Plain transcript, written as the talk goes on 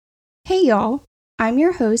Hey y'all, I'm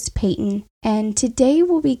your host Peyton, and today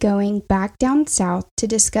we'll be going back down south to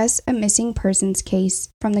discuss a missing persons case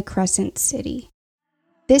from the Crescent City.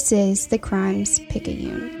 This is the Crimestoppers.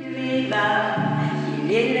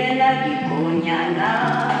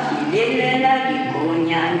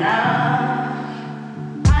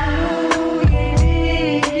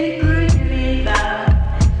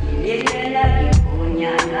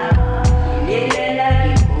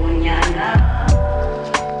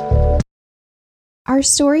 Our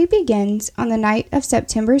story begins on the night of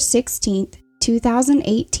September 16th,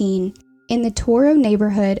 2018, in the Toro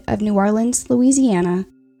neighborhood of New Orleans, Louisiana,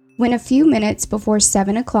 when a few minutes before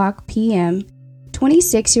 7 o'clock p.m.,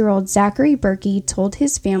 26-year-old Zachary Burkey told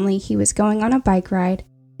his family he was going on a bike ride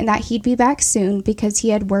and that he'd be back soon because he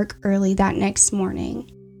had work early that next morning.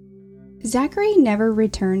 Zachary never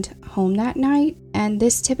returned home that night, and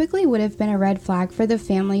this typically would have been a red flag for the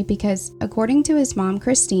family because, according to his mom,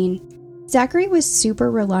 Christine, Zachary was super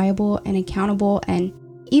reliable and accountable, and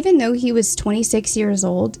even though he was 26 years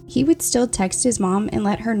old, he would still text his mom and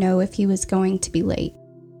let her know if he was going to be late.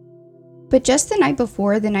 But just the night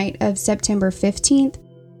before, the night of September 15th,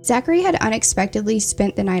 Zachary had unexpectedly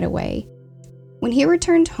spent the night away. When he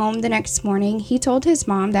returned home the next morning, he told his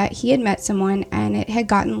mom that he had met someone and it had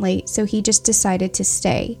gotten late, so he just decided to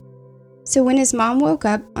stay. So when his mom woke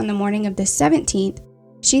up on the morning of the 17th,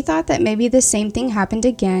 she thought that maybe the same thing happened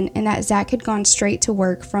again and that Zach had gone straight to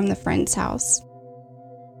work from the friend's house.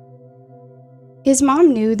 His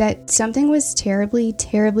mom knew that something was terribly,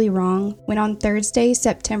 terribly wrong when on Thursday,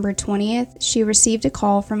 September 20th, she received a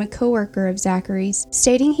call from a coworker of Zachary's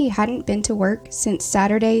stating he hadn't been to work since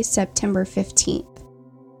Saturday, September 15th.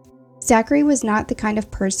 Zachary was not the kind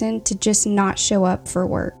of person to just not show up for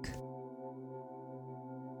work.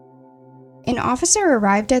 An officer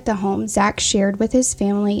arrived at the home Zach shared with his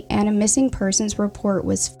family and a missing persons report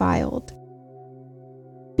was filed.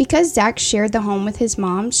 Because Zach shared the home with his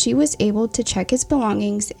mom, she was able to check his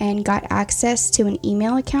belongings and got access to an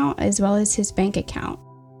email account as well as his bank account.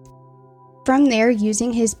 From there,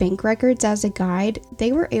 using his bank records as a guide,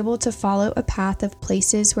 they were able to follow a path of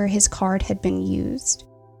places where his card had been used.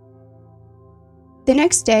 The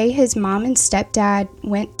next day, his mom and stepdad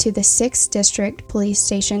went to the 6th District Police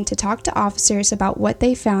Station to talk to officers about what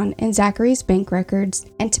they found in Zachary's bank records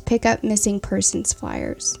and to pick up missing persons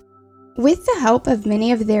flyers. With the help of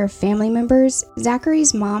many of their family members,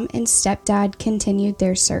 Zachary's mom and stepdad continued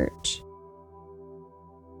their search.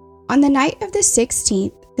 On the night of the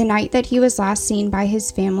 16th, the night that he was last seen by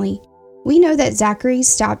his family, we know that Zachary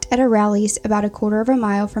stopped at a Rally's about a quarter of a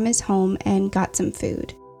mile from his home and got some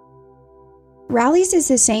food. Rally's is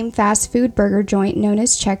the same fast food burger joint known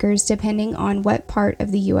as Checkers depending on what part of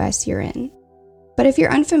the US you're in. But if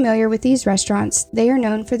you're unfamiliar with these restaurants, they are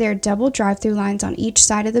known for their double drive-through lines on each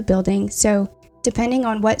side of the building, so depending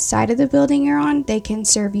on what side of the building you're on, they can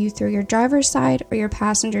serve you through your driver's side or your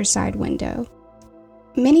passenger side window.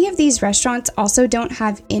 Many of these restaurants also don't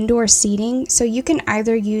have indoor seating, so you can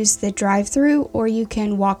either use the drive-through or you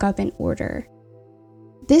can walk up and order.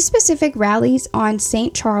 This specific Rally's on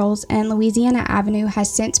St. Charles and Louisiana Avenue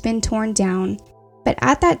has since been torn down, but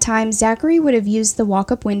at that time, Zachary would have used the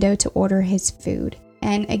walk-up window to order his food.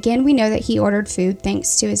 And again, we know that he ordered food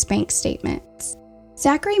thanks to his bank statements.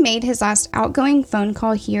 Zachary made his last outgoing phone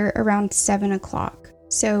call here around 7 o'clock,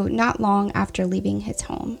 so not long after leaving his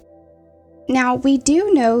home. Now, we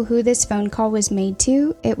do know who this phone call was made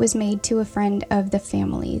to. It was made to a friend of the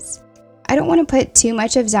family's. I don't want to put too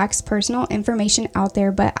much of Zach's personal information out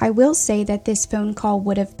there, but I will say that this phone call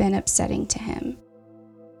would have been upsetting to him.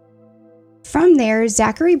 From there,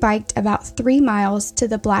 Zachary biked about 3 miles to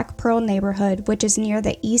the Black Pearl neighborhood, which is near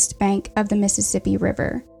the east bank of the Mississippi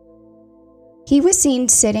River. He was seen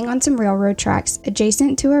sitting on some railroad tracks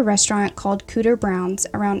adjacent to a restaurant called Cooter Brown's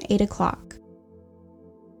around 8 o'clock.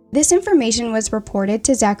 This information was reported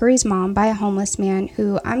to Zachary's mom by a homeless man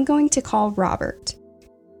who I'm going to call Robert.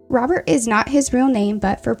 Robert is not his real name,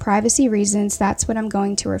 but for privacy reasons, that's what I'm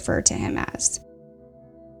going to refer to him as.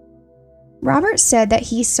 Robert said that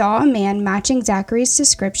he saw a man matching Zachary's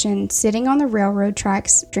description sitting on the railroad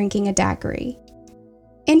tracks drinking a daiquiri.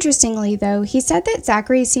 Interestingly, though, he said that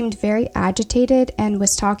Zachary seemed very agitated and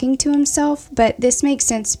was talking to himself, but this makes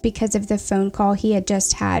sense because of the phone call he had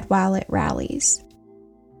just had while at Rally's.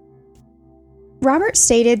 Robert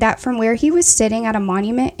stated that from where he was sitting at a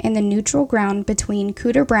monument in the neutral ground between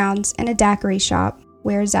Cooter Brown's and a daiquiri shop,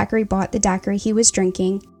 where Zachary bought the daiquiri he was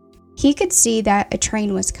drinking, he could see that a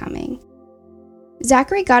train was coming.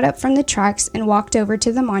 Zachary got up from the tracks and walked over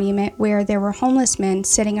to the monument where there were homeless men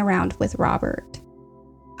sitting around with Robert.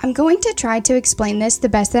 I'm going to try to explain this the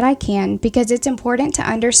best that I can because it's important to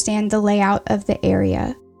understand the layout of the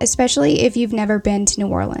area, especially if you've never been to New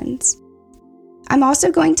Orleans. I'm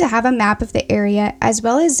also going to have a map of the area as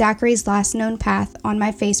well as Zachary's last known path on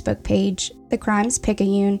my Facebook page, The Crimes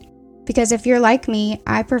Picayune, because if you're like me,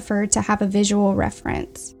 I prefer to have a visual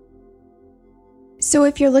reference. So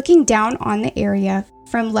if you're looking down on the area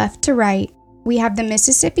from left to right, we have the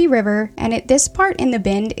Mississippi River, and at this part in the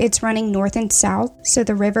bend, it's running north and south, so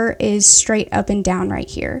the river is straight up and down right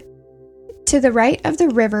here. To the right of the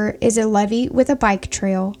river is a levee with a bike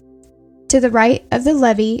trail. To the right of the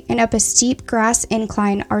levee and up a steep grass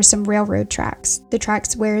incline are some railroad tracks, the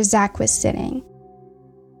tracks where Zach was sitting.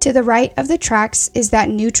 To the right of the tracks is that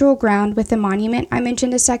neutral ground with the monument I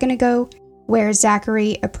mentioned a second ago, where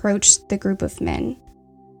Zachary approached the group of men.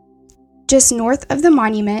 Just north of the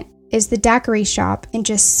monument is the daiquiri shop, and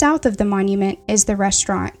just south of the monument is the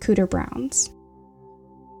restaurant Cooter Brown's.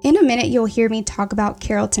 In a minute, you'll hear me talk about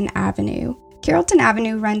Carrollton Avenue. Carrollton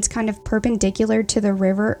Avenue runs kind of perpendicular to the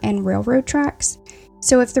river and railroad tracks.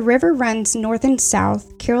 So if the river runs north and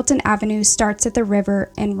south, Carrollton Avenue starts at the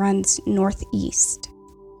river and runs northeast.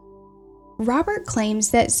 Robert claims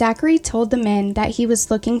that Zachary told the men that he was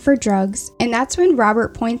looking for drugs, and that's when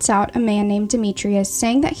Robert points out a man named Demetrius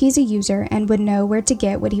saying that he's a user and would know where to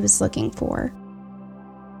get what he was looking for.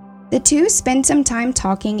 The two spend some time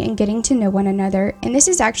talking and getting to know one another, and this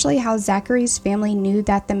is actually how Zachary's family knew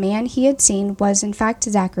that the man he had seen was in fact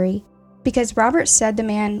Zachary, because Robert said the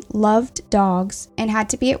man loved dogs and had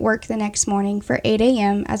to be at work the next morning for 8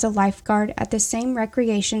 a.m. as a lifeguard at the same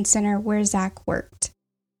recreation center where Zach worked.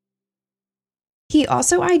 He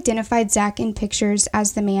also identified Zach in pictures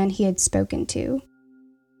as the man he had spoken to.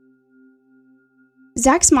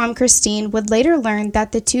 Zach's mom, Christine, would later learn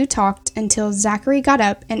that the two talked until Zachary got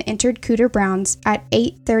up and entered Cooter Brown's at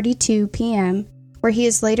 8:32 p.m., where he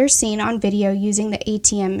is later seen on video using the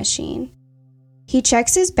ATM machine. He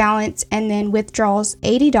checks his balance and then withdraws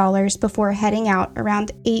 $80 before heading out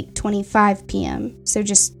around 8:25 p.m., so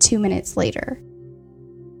just 2 minutes later.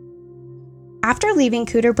 After leaving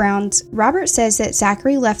Cooter Brown's, Robert says that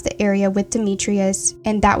Zachary left the area with Demetrius,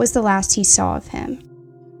 and that was the last he saw of him.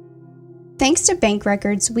 Thanks to bank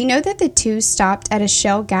records, we know that the two stopped at a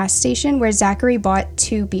Shell gas station where Zachary bought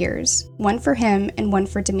 2 beers, one for him and one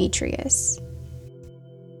for Demetrius.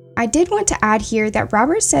 I did want to add here that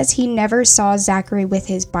Robert says he never saw Zachary with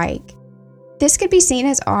his bike. This could be seen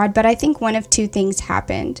as odd, but I think one of two things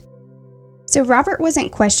happened. So Robert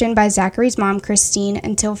wasn't questioned by Zachary's mom, Christine,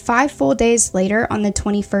 until 5 full days later on the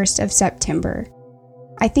 21st of September.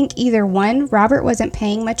 I think either one, Robert wasn't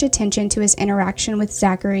paying much attention to his interaction with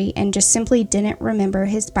Zachary and just simply didn't remember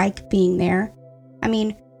his bike being there. I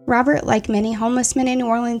mean, Robert, like many homeless men in New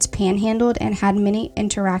Orleans, panhandled and had many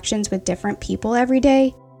interactions with different people every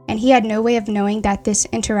day, and he had no way of knowing that this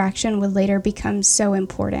interaction would later become so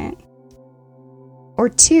important. Or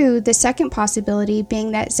 2, the second possibility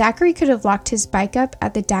being that Zachary could have locked his bike up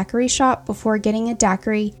at the daiquiri shop before getting a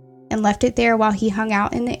daiquiri and left it there while he hung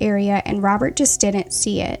out in the area and Robert just didn't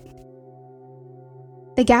see it.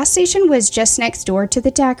 The gas station was just next door to the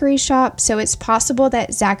daiquiri shop, so it's possible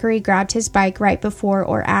that Zachary grabbed his bike right before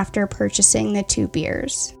or after purchasing the 2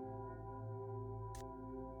 beers.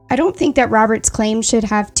 I don't think that Robert's claim should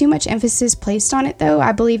have too much emphasis placed on it though.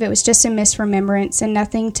 I believe it was just a misremembrance and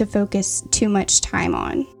nothing to focus too much time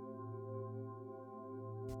on.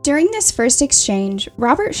 During this first exchange,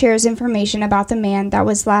 Robert shares information about the man that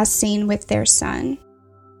was last seen with their son.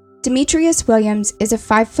 Demetrius Williams is a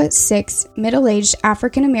 5'6", middle-aged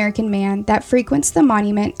African-American man that frequents the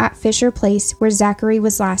monument at Fisher Place where Zachary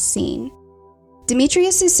was last seen.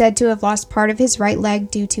 Demetrius is said to have lost part of his right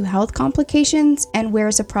leg due to health complications and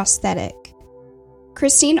wears a prosthetic.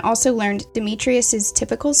 Christine also learned Demetrius's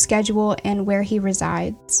typical schedule and where he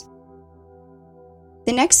resides.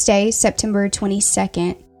 The next day, September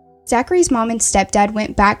 22nd, Zachary's mom and stepdad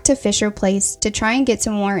went back to Fisher Place to try and get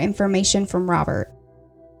some more information from Robert.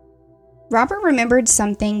 Robert remembered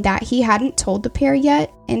something that he hadn't told the pair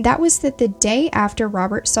yet, and that was that the day after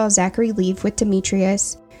Robert saw Zachary leave with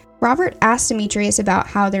Demetrius, Robert asked Demetrius about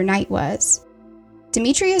how their night was.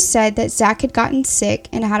 Demetrius said that Zach had gotten sick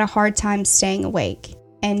and had a hard time staying awake,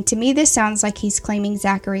 and to me this sounds like he's claiming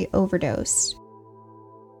Zachary overdosed.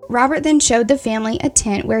 Robert then showed the family a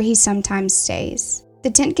tent where he sometimes stays.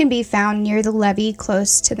 The tent can be found near the levee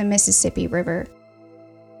close to the Mississippi River.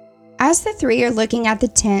 As the three are looking at the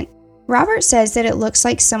tent, Robert says that it looks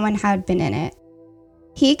like someone had been in it.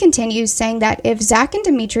 He continues saying that if Zach and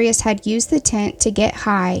Demetrius had used the tent to get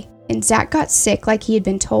high, and Zach got sick like he had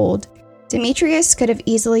been told, Demetrius could have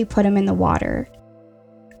easily put him in the water.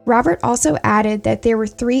 Robert also added that there were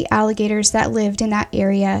 3 alligators that lived in that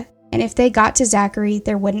area, and if they got to Zachary,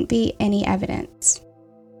 there wouldn't be any evidence.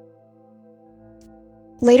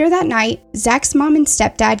 Later that night, Zach's mom and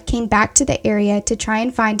stepdad came back to the area to try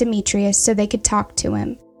and find Demetrius so they could talk to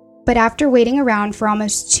him. But after waiting around for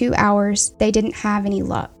almost 2 hours, they didn't have any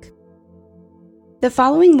luck. The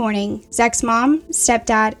following morning, Zach's mom,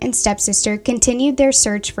 stepdad, and stepsister continued their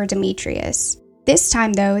search for Demetrius. This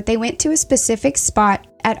time, though, they went to a specific spot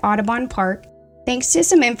at Audubon Park, thanks to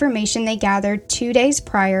some information they gathered 2 days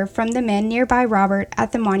prior from the men nearby Robert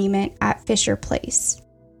at the monument at Fisher Place.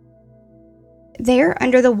 There,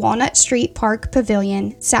 under the Walnut Street Park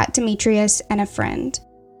Pavilion, sat Demetrius and a friend.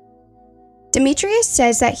 Demetrius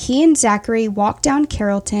says that he and Zachary walked down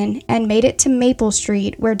Carrollton and made it to Maple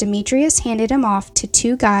Street, where Demetrius handed him off to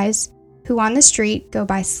 2 guys who on the street go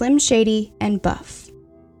by Slim Shady and Buff.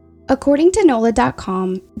 According to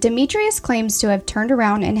NOLA.com, Demetrius claims to have turned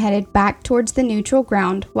around and headed back towards the neutral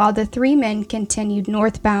ground while the 3 men continued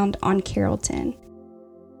northbound on Carrollton.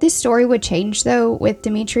 This story would change, though, with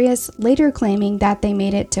Demetrius later claiming that they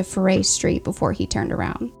made it to Foray Street before he turned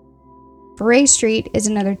around. Foray Street is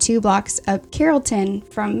another 2 blocks up Carrollton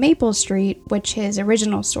from Maple Street, which his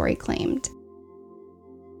original story claimed.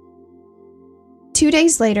 2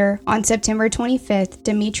 days later, on September 25th,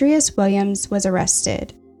 Demetrius Williams was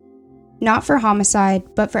arrested. Not for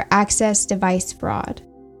homicide, but for access device fraud.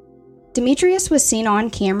 Demetrius was seen on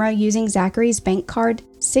camera using Zachary's bank card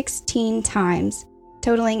 16 times,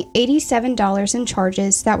 totaling $87 in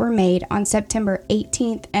charges that were made on September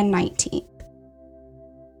 18th and 19th.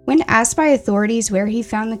 When asked by authorities where he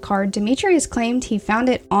found the card, Demetrius claimed he found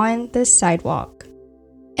it on the sidewalk.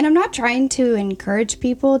 And I'm not trying to encourage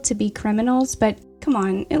people to be criminals, but come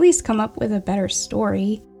on, at least come up with a better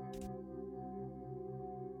story.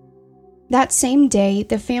 That same day,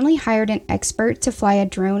 the family hired an expert to fly a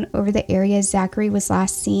drone over the area Zachary was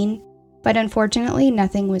last seen, but unfortunately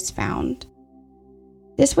nothing was found.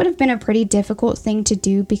 This would have been a pretty difficult thing to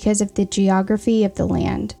do because of the geography of the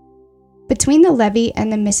land. Between the levee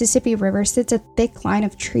and the Mississippi River sits a thick line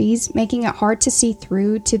of trees, making it hard to see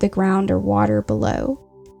through to the ground or water below.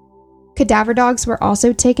 Cadaver dogs were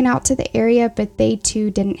also taken out to the area, but they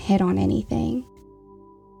too didn't hit on anything.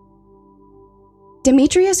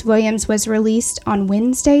 Demetrius Williams was released on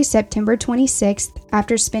Wednesday, September 26th,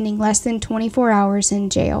 after spending less than 24 hours in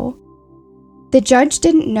jail. The judge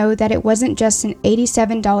didn't know that it wasn't just an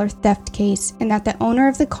 $87 theft case and that the owner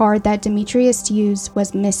of the card that Demetrius used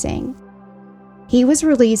was missing. He was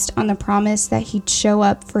released on the promise that he'd show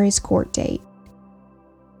up for his court date.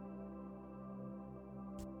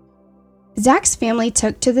 Zach's family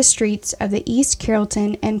took to the streets of the East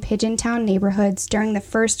Carrollton and Pigeontown neighborhoods during the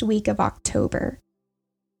first week of October.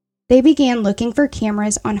 They began looking for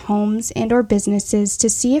cameras on homes and or businesses to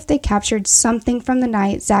see if they captured something from the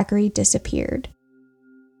night Zachary disappeared.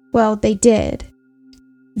 Well, they did.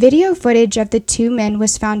 Video footage of the 2 men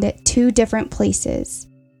was found at 2 different places.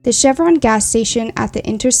 The Chevron gas station at the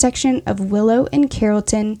intersection of Willow and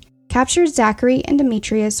Carrollton captured Zachary and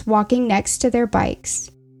Demetrius walking next to their bikes.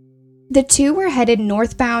 The 2 were headed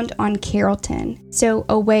northbound on Carrollton, so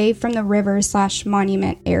away from the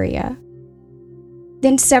river/monument area.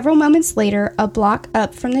 Then several moments later, a block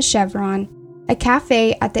up from the Chevron, a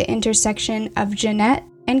cafe at the intersection of Jeanette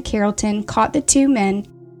and Carrollton caught the 2 men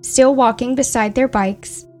still walking beside their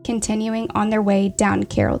bikes, continuing on their way down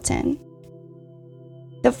Carrollton.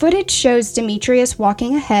 The footage shows Demetrius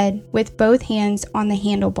walking ahead with both hands on the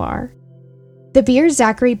handlebar. The beer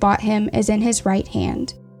Zachary bought him is in his right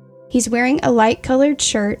hand. He's wearing a light-colored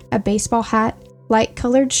shirt, a baseball hat,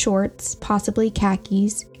 light-colored shorts, possibly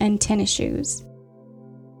khakis, and tennis shoes.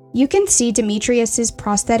 You can see Demetrius's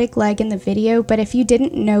prosthetic leg in the video, but if you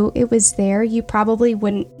didn't know it was there, you probably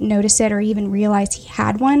wouldn't notice it or even realize he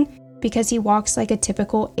had one because he walks like a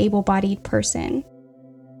typical able-bodied person.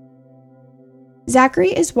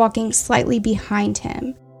 Zachary is walking slightly behind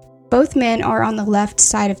him. Both men are on the left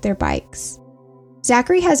side of their bikes.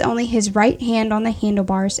 Zachary has only his right hand on the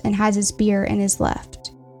handlebars and has his beer in his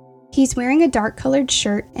left. He's wearing a dark-colored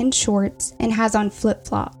shirt and shorts and has on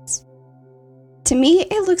flip-flops. To me,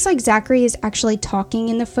 it looks like Zachary is actually talking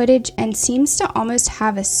in the footage and seems to almost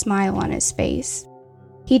have a smile on his face.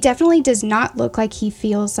 He definitely does not look like he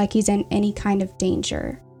feels like he's in any kind of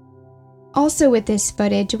danger. Also with this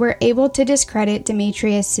footage, we're able to discredit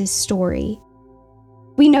Demetrius' story.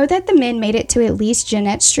 We know that the men made it to at least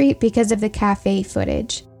Jeanette Street because of the cafe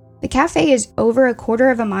footage. The cafe is over a quarter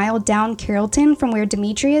of a mile down Carrollton from where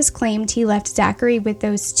Demetrius claimed he left Zachary with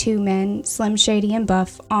those 2 men, Slim Shady and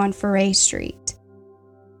Buff, on Foray Street.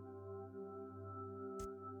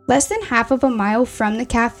 Less than half of a mile from the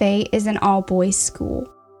cafe is an all-boys school.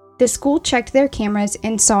 The school checked their cameras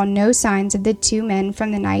and saw no signs of the two men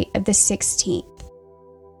from the night of the 16th.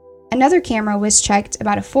 Another camera was checked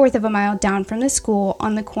about a fourth of a mile down from the school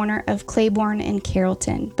on the corner of Claiborne and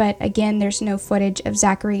Carrollton, but again, there's no footage of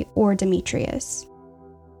Zachary or Demetrius.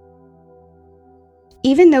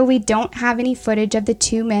 Even though we don't have any footage of the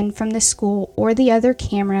two men from the school or the other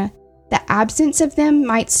camera, the absence of them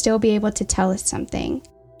might still be able to tell us something.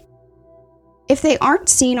 If they aren't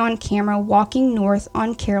seen on camera walking north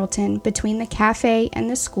on Carrollton between the cafe and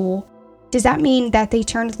the school, does that mean that they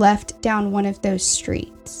turned left down one of those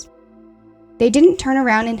streets? They didn't turn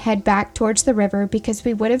around and head back towards the river because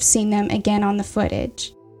we would have seen them again on the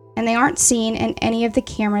footage, and they aren't seen in any of the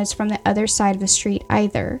cameras from the other side of the street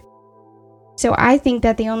either. So I think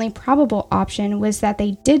that the only probable option was that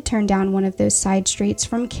they did turn down one of those side streets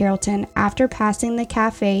from Carrollton after passing the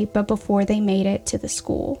cafe but before they made it to the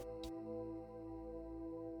school.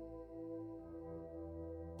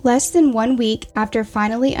 Less than 1 week after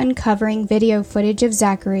finally uncovering video footage of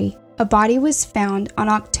Zachary, a body was found on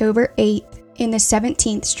October 8th in the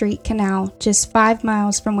 17th Street Canal, just 5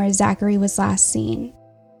 miles from where Zachary was last seen.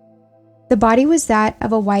 The body was that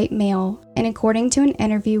of a white male, and according to an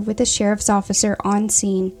interview with a sheriff's officer on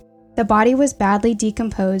scene, the body was badly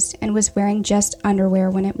decomposed and was wearing just underwear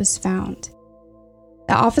when it was found.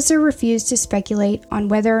 The officer refused to speculate on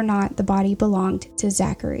whether or not the body belonged to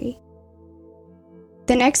Zachary.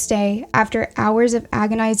 The next day, after hours of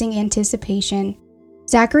agonizing anticipation,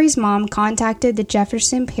 Zachary's mom contacted the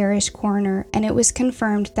Jefferson Parish coroner, and it was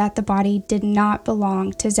confirmed that the body did not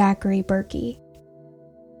belong to Zachary Burkey.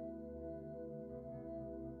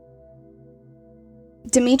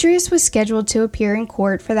 Demetrius was scheduled to appear in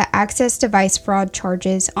court for the access device fraud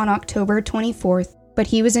charges on October 24th, but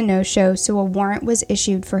he was a no-show, so a warrant was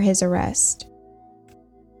issued for his arrest.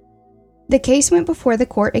 The case went before the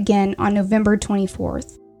court again on November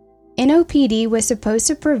 24th. NOPD was supposed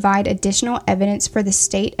to provide additional evidence for the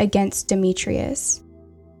state against Demetrius.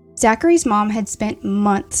 Zachary's mom had spent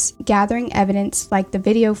months gathering evidence like the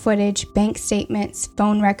video footage, bank statements,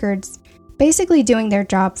 phone records, basically doing their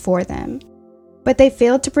job for them. But they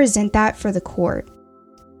failed to present that for the court.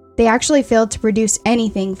 They actually failed to produce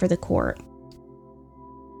anything for the court.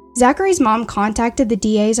 Zachary's mom contacted the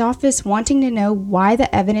DA's office wanting to know why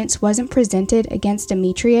the evidence wasn't presented against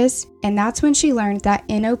Demetrius, and that's when she learned that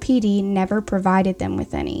NOPD never provided them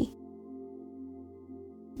with any.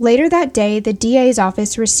 Later that day, the DA's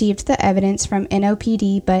office received the evidence from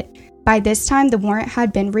NOPD, but by this time the warrant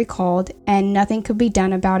had been recalled and nothing could be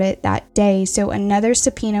done about it that day, so another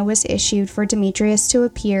subpoena was issued for Demetrius to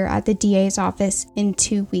appear at the DA's office in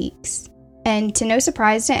 2 weeks. And to no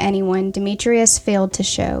surprise to anyone, Demetrius failed to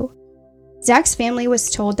show. Zach's family was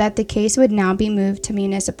told that the case would now be moved to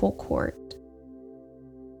municipal court.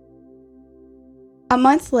 A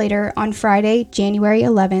month later, on Friday, January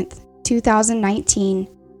 11th, 2019,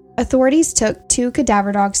 authorities took 2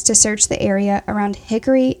 cadaver dogs to search the area around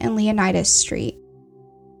Hickory and Leonidas Street.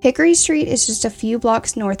 Hickory Street is just a few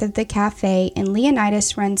blocks north of the cafe, and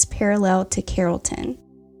Leonidas runs parallel to Carrollton.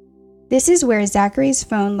 This is where Zachary's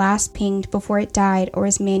phone last pinged before it died or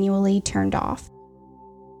was manually turned off.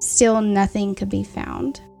 Still, nothing could be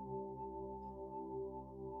found.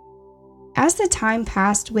 As the time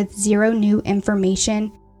passed with zero new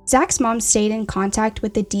information, Zach's mom stayed in contact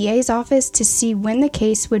with the DA's office to see when the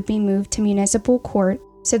case would be moved to municipal court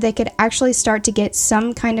so they could actually start to get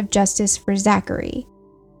some kind of justice for Zachary.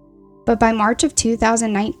 But by March of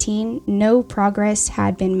 2019, no progress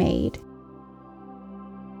had been made.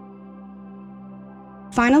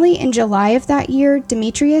 Finally, in July of that year,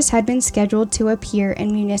 Demetrius had been scheduled to appear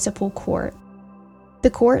in municipal court. The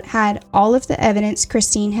court had all of the evidence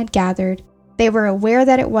Christine had gathered. They were aware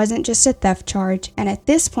that it wasn't just a theft charge, and at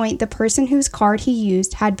this point, the person whose card he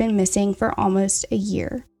used had been missing for almost a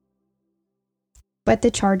year. But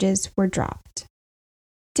the charges were dropped.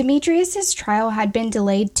 Demetrius's trial had been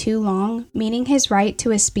delayed too long, meaning his right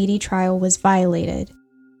to a speedy trial was violated.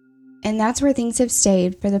 And that's where things have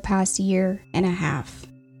stayed for the past year and a half.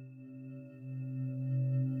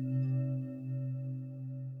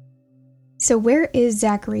 So where is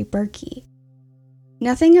Zachary Burkey?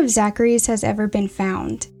 Nothing of Zachary's has ever been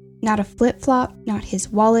found. Not a flip-flop, not his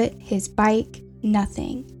wallet, his bike,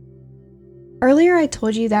 nothing. Earlier I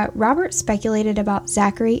told you that Robert speculated about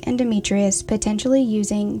Zachary and Demetrius potentially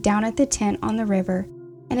using down at the tent on the river,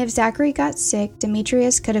 and if Zachary got sick,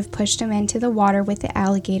 Demetrius could have pushed him into the water with the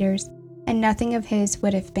alligators, and nothing of his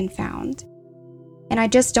would have been found. And I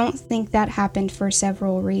just don't think that happened for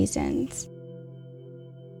several reasons.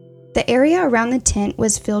 The area around the tent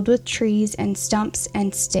was filled with trees and stumps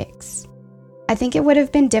and sticks. I think it would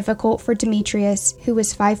have been difficult for Demetrius, who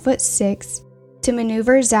was 5'6", to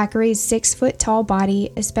maneuver Zachary's 6-foot-tall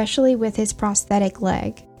body, especially with his prosthetic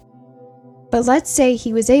leg. But let's say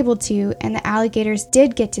he was able to, and the alligators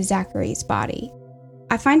did get to Zachary's body.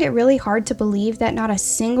 I find it really hard to believe that not a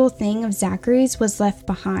single thing of Zachary's was left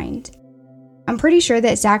behind. I'm pretty sure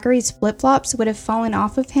that Zachary's flip-flops would have fallen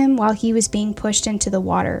off of him while he was being pushed into the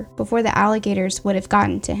water before the alligators would have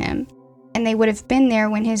gotten to him, and they would have been there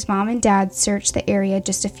when his mom and dad searched the area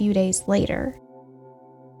just a few days later.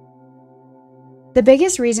 The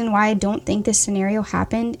biggest reason why I don't think this scenario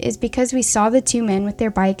happened is because we saw the two men with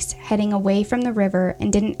their bikes heading away from the river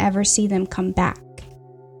and didn't ever see them come back.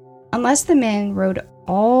 Unless the men rode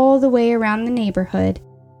all the way around the neighborhood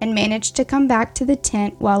and managed to come back to the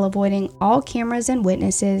tent while avoiding all cameras and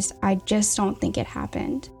witnesses, I just don't think it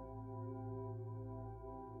happened.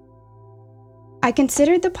 I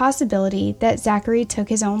considered the possibility that Zachary took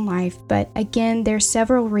his own life, but again, there's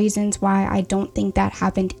several reasons why I don't think that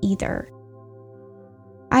happened either.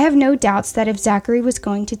 I have no doubts that if Zachary was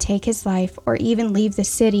going to take his life or even leave the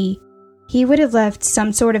city, he would have left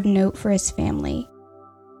some sort of note for his family.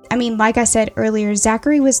 I mean, like I said earlier,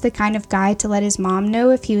 Zachary was the kind of guy to let his mom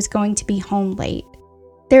know if he was going to be home late.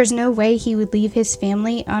 There's no way he would leave his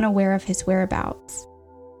family unaware of his whereabouts.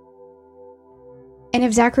 And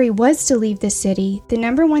if Zachary was to leave the city, the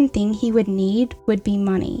number one thing he would need would be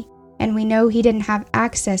money, and we know he didn't have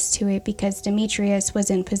access to it because Demetrius was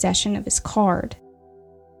in possession of his card.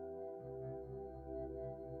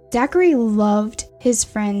 Zachary loved his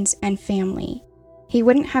friends and family. He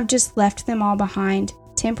wouldn't have just left them all behind,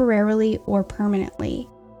 temporarily or permanently.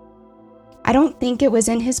 I don't think it was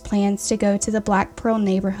in his plans to go to the Black Pearl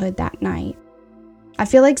neighborhood that night. I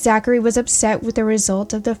feel like Zachary was upset with the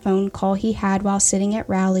result of the phone call he had while sitting at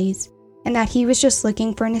rallies, and that he was just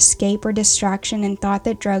looking for an escape or distraction and thought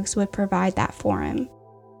that drugs would provide that for him.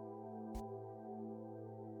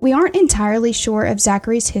 We aren't entirely sure of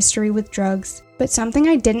Zachary's history with drugs, but something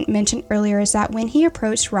I didn't mention earlier is that when he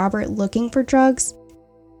approached Robert looking for drugs,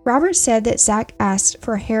 Robert said that Zach asked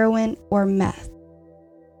for heroin or meth.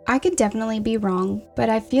 I could definitely be wrong, but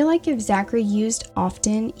I feel like if Zachary used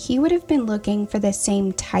often, he would have been looking for the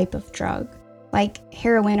same type of drug, like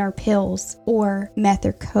heroin or pills, or meth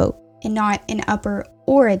or coke, and not an upper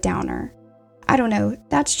or a downer. I don't know,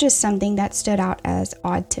 that's just something that stood out as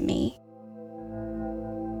odd to me.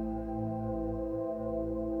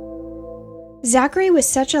 Zachary was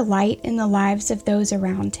such a light in the lives of those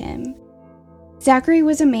around him. Zachary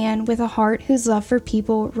was a man with a heart whose love for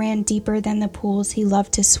people ran deeper than the pools he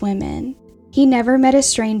loved to swim in. He never met a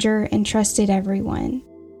stranger and trusted everyone.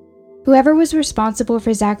 Whoever was responsible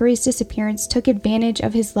for Zachary's disappearance took advantage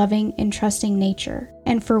of his loving and trusting nature.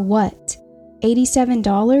 And for what? $87?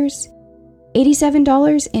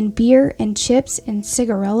 $87 in beer and chips and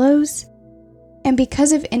cigarillos? And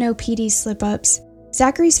because of NOPD slip-ups,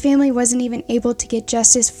 Zachary's family wasn't even able to get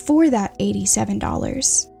justice for that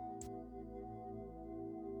 $87.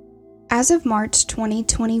 As of March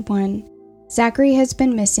 2021, Zachary has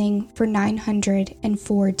been missing for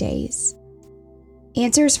 904 days.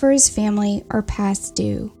 Answers for his family are past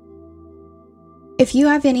due. If you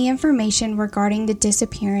have any information regarding the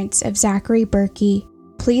disappearance of Zachary Burkey,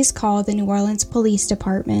 please call the New Orleans Police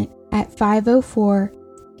Department at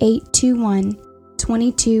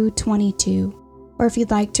 504-821-2222. Or if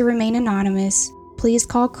you'd like to remain anonymous, please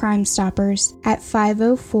call Crimestoppers at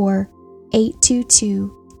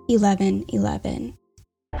 504-822-1111.